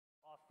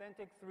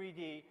authentic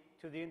 3D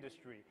to the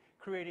industry,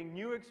 creating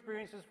new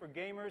experiences for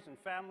gamers and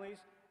families,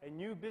 and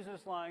new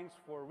business lines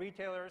for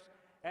retailers,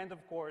 and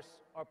of course,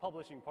 our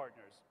publishing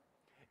partners.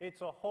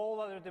 It's a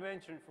whole other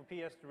dimension for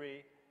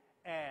PS3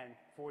 and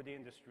for the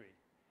industry.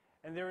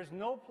 And there is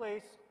no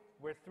place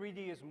where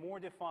 3D is more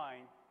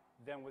defined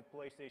than with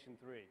PlayStation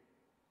 3.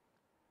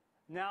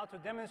 Now, to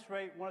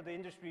demonstrate one of the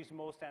industry's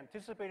most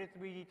anticipated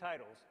 3D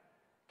titles,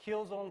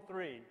 Killzone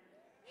 3,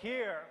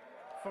 here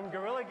from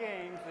Guerrilla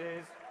Games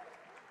is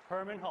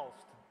Herman Hulst.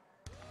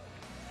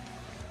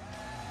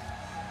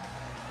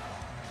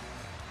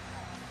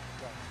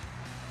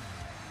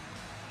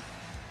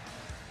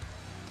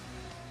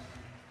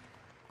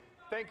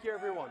 Thank you,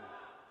 everyone.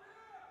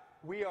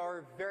 We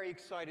are very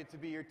excited to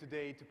be here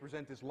today to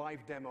present this live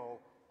demo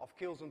of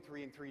Killzone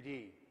 3 in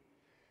 3D.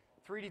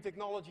 3D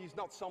technology is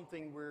not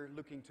something we're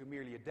looking to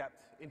merely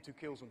adapt into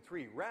Killzone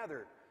 3.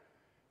 Rather,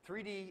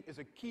 3D is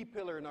a key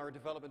pillar in our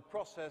development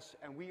process,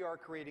 and we are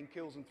creating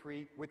Killzone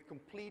 3 with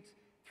complete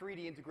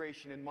 3D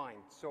integration in mind,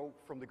 so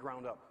from the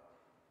ground up.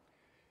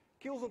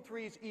 Killzone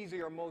 3 is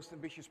easily our most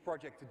ambitious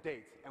project to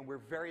date, and we're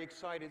very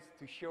excited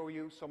to show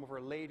you some of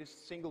our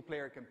latest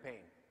single-player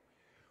campaign.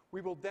 We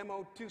will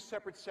demo two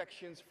separate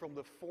sections from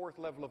the 4th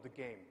level of the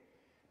game.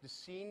 The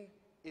scene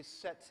is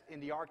set in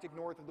the Arctic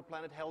north of the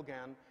planet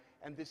Helghan,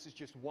 and this is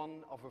just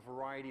one of a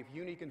variety of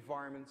unique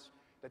environments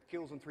that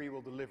Killzone 3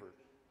 will deliver.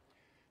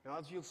 Now,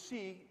 as you'll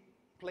see,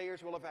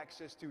 players will have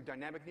access to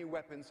dynamic new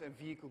weapons and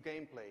vehicle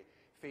gameplay,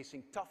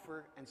 facing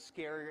tougher and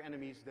scarier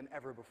enemies than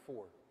ever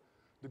before.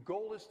 The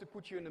goal is to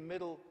put you in the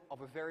middle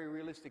of a very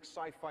realistic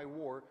sci-fi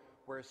war,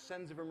 where a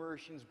sense of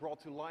immersion is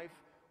brought to life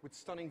with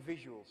stunning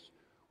visuals,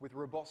 with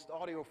robust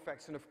audio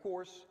effects, and of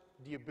course,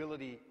 the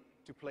ability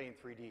to play in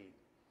 3D.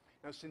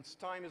 Now, since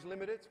time is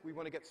limited, we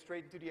want to get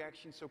straight into the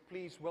action, so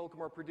please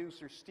welcome our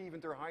producer,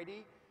 Steven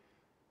Terheide.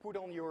 Put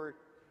on your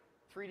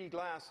 3D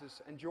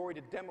glasses, enjoy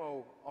the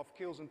demo of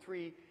Killzone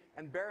 3,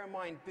 and bear in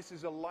mind, this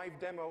is a live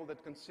demo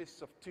that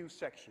consists of two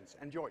sections.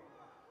 Enjoy.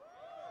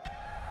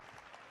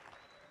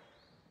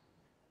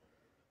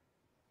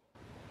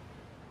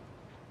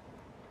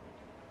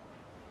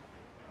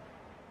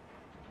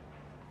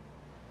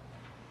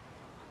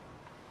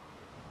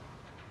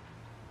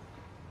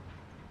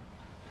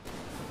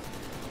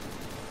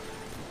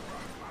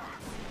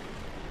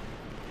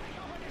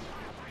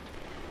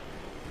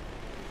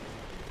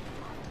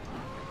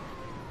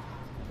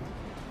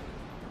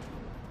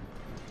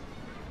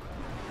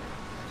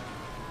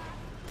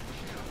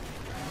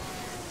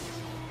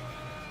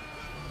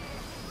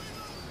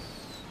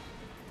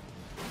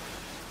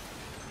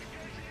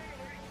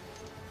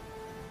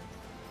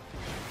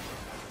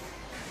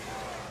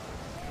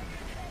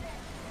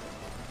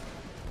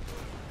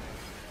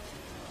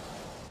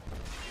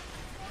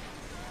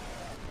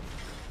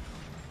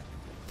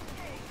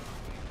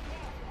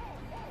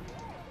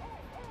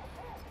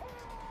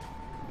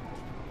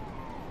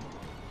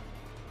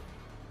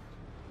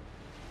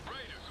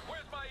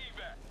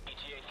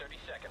 ETA 30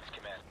 seconds,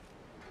 command.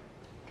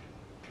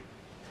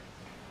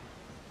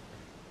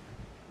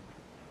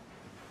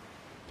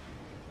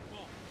 Come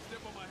on, step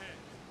on my head.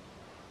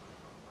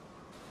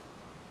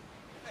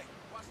 Hey,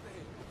 watch the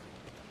head.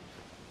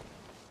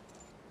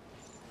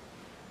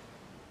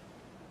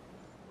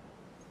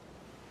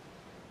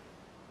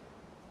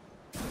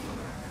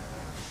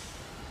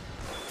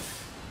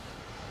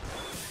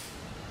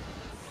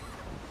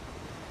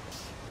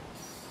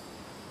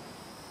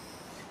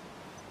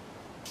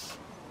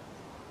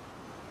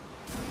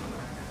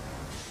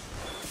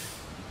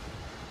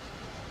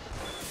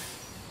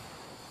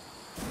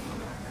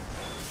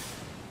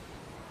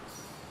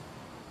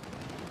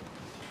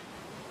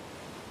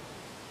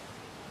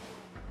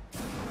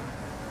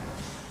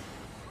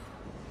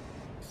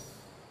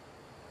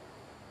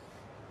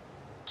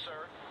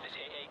 Sir, this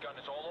AA gun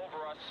is all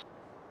over us.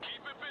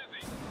 Keep it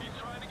busy. He's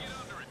trying to get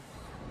under it.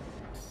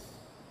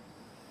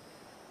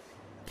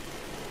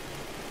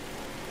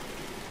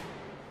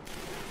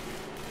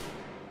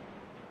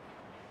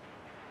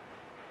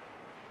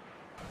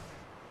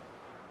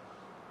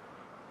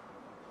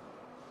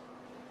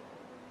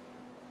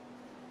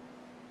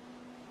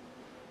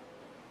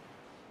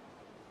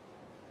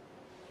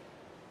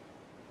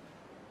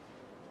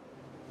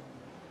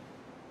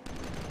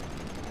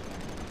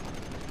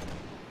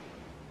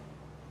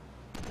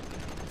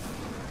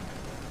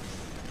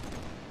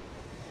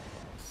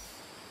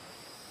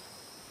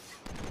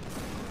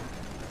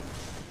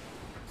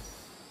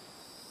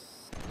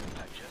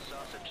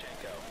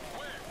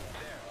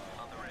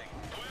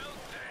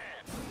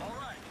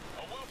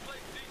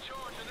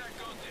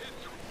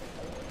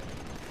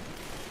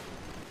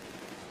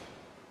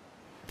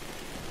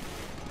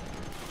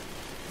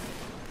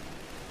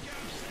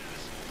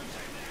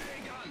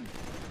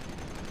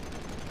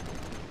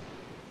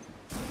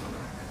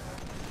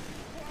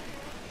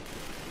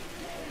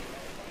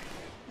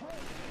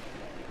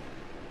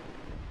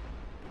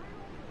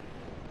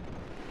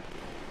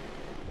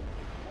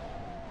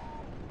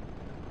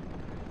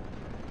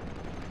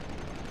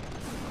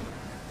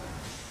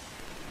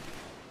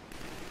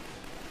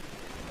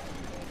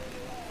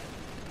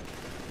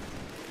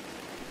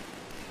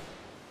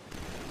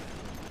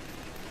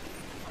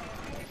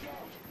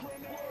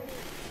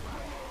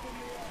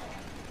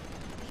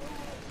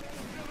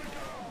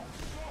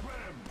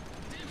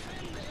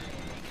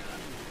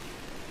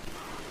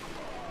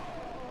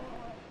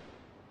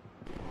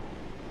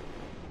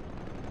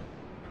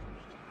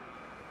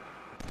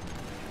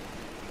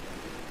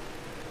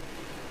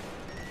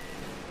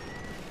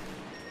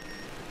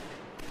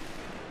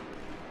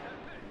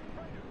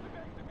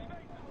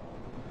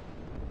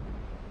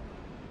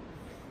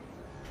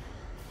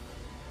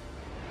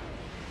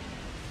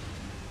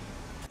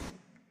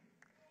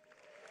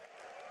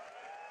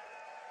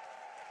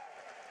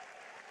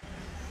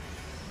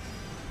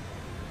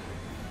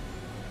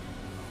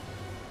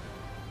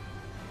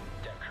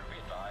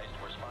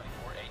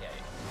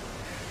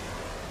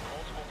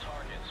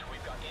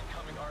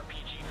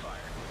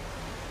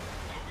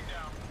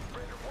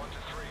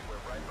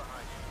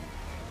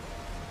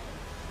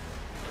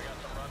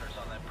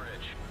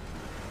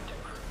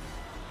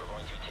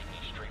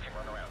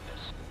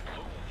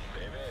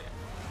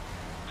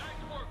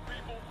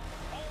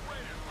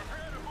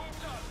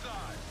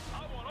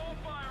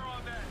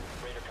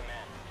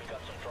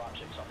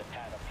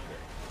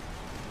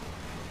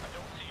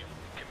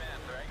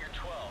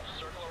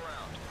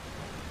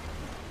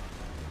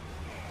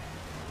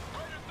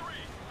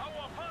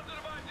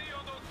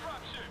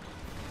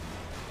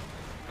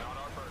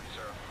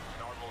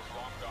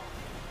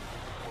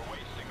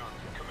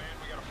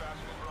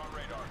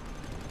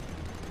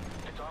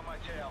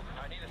 detail.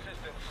 I need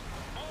assistance.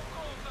 All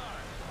call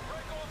signs.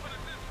 Break off and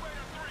assist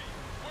Raider 3.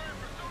 We're in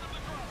pursuit of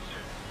the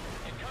dropship.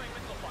 Incoming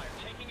missile fire.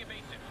 Taking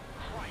evasive.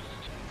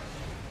 Christ.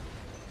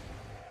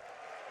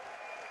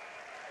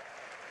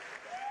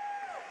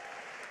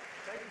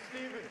 Thank you,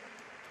 Stephen.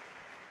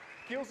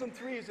 Killzone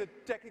 3 is a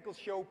technical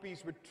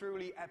showpiece with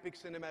truly epic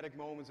cinematic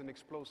moments and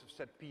explosive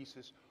set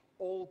pieces,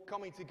 all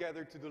coming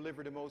together to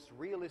deliver the most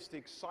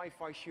realistic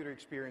sci-fi shooter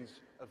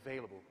experience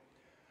available.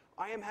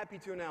 I am happy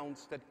to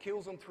announce that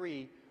Killzone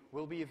 3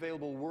 will be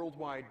available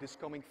worldwide this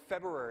coming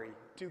February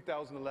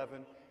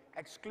 2011,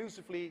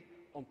 exclusively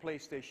on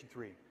PlayStation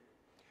 3.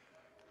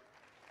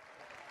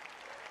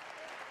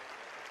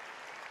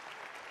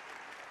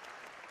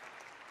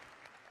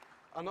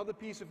 Another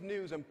piece of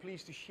news I'm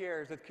pleased to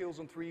share is that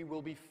Killzone 3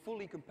 will be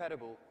fully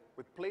compatible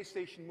with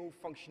PlayStation Move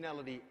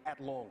functionality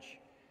at launch.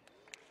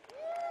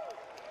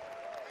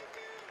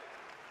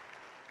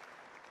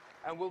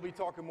 And we'll be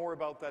talking more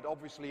about that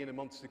obviously in the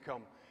months to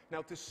come.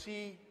 Now, to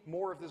see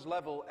more of this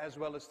level as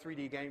well as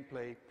 3D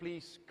gameplay,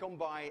 please come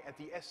by at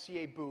the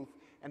SCA booth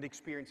and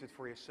experience it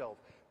for yourself.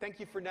 Thank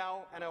you for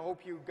now, and I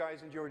hope you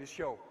guys enjoy the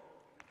show.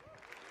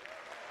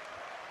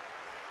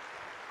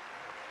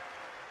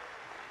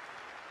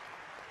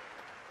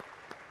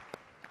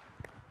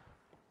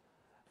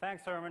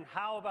 Thanks, Herman.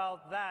 How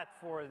about that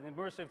for an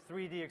immersive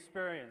 3D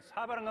experience?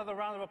 How about another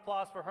round of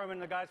applause for Herman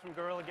and the guys from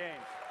Guerrilla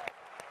Games?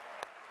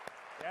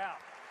 Yeah.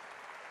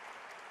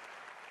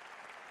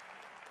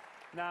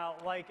 Now,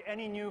 like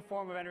any new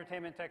form of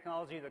entertainment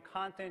technology, the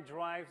content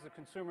drives the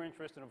consumer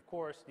interest and, of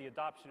course, the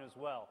adoption as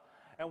well.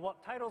 And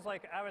what titles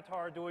like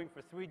Avatar are doing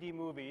for 3D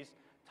movies,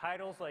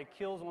 titles like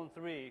Killzone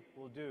 3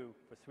 will do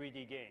for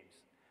 3D games.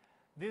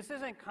 This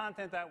isn't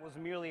content that was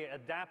merely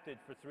adapted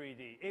for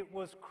 3D. It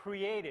was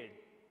created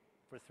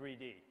for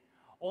 3D.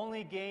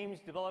 Only games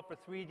developed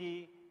for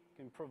 3D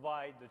can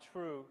provide the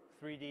true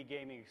 3D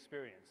gaming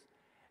experience.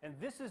 And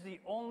this is the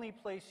only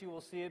place you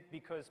will see it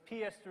because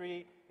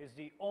PS3 is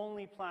the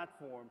only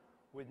platform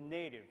with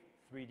native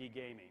 3D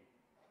gaming.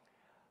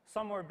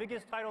 Some of our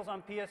biggest titles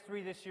on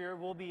PS3 this year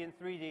will be in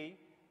 3D,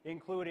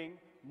 including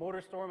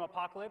MotorStorm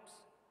Apocalypse,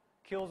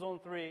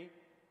 Killzone 3,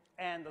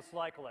 and the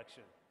Sly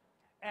Collection.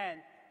 And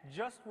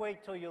just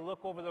wait till you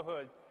look over the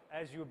hood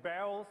as you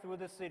barrel through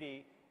the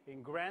city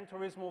in Gran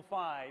Turismo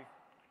 5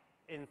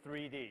 in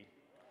 3D.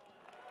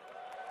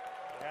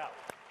 Yeah.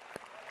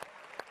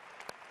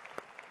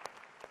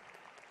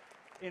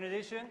 In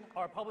addition,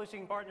 our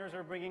publishing partners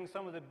are bringing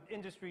some of the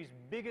industry's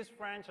biggest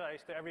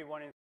franchise to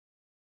everyone in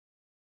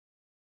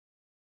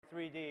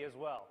 3D as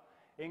well,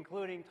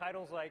 including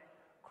titles like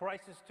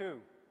Crysis 2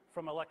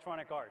 from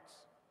Electronic Arts,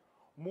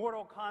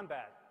 Mortal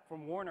Kombat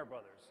from Warner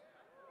Brothers,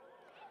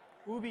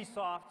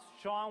 Ubisoft's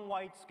Shaun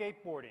White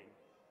Skateboarding,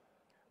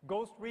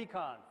 Ghost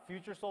Recon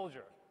Future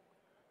Soldier,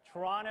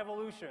 Tron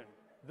Evolution,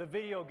 the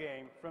video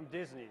game from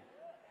Disney,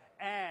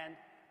 and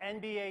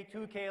NBA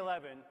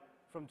 2K11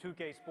 from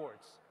 2K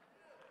Sports.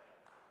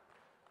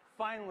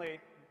 Finally,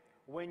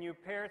 when you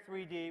pair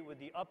 3D with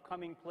the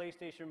upcoming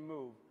PlayStation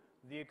Move,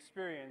 the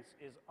experience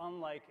is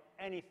unlike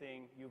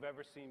anything you've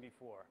ever seen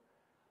before.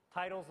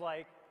 Titles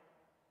like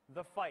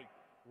The Fight,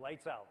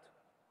 Lights Out,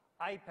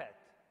 iPet,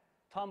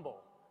 Tumble,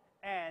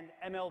 and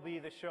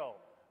MLB The Show.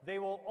 They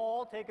will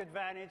all take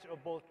advantage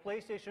of both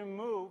PlayStation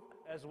Move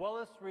as well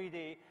as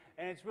 3D,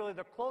 and it's really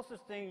the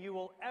closest thing you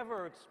will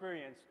ever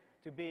experience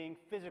to being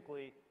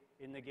physically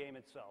in the game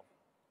itself.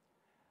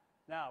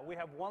 Now, we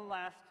have one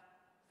last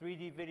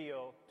 3D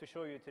video to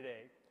show you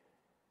today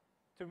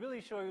to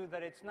really show you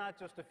that it's not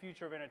just a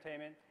future of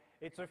entertainment,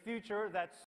 it's a future that's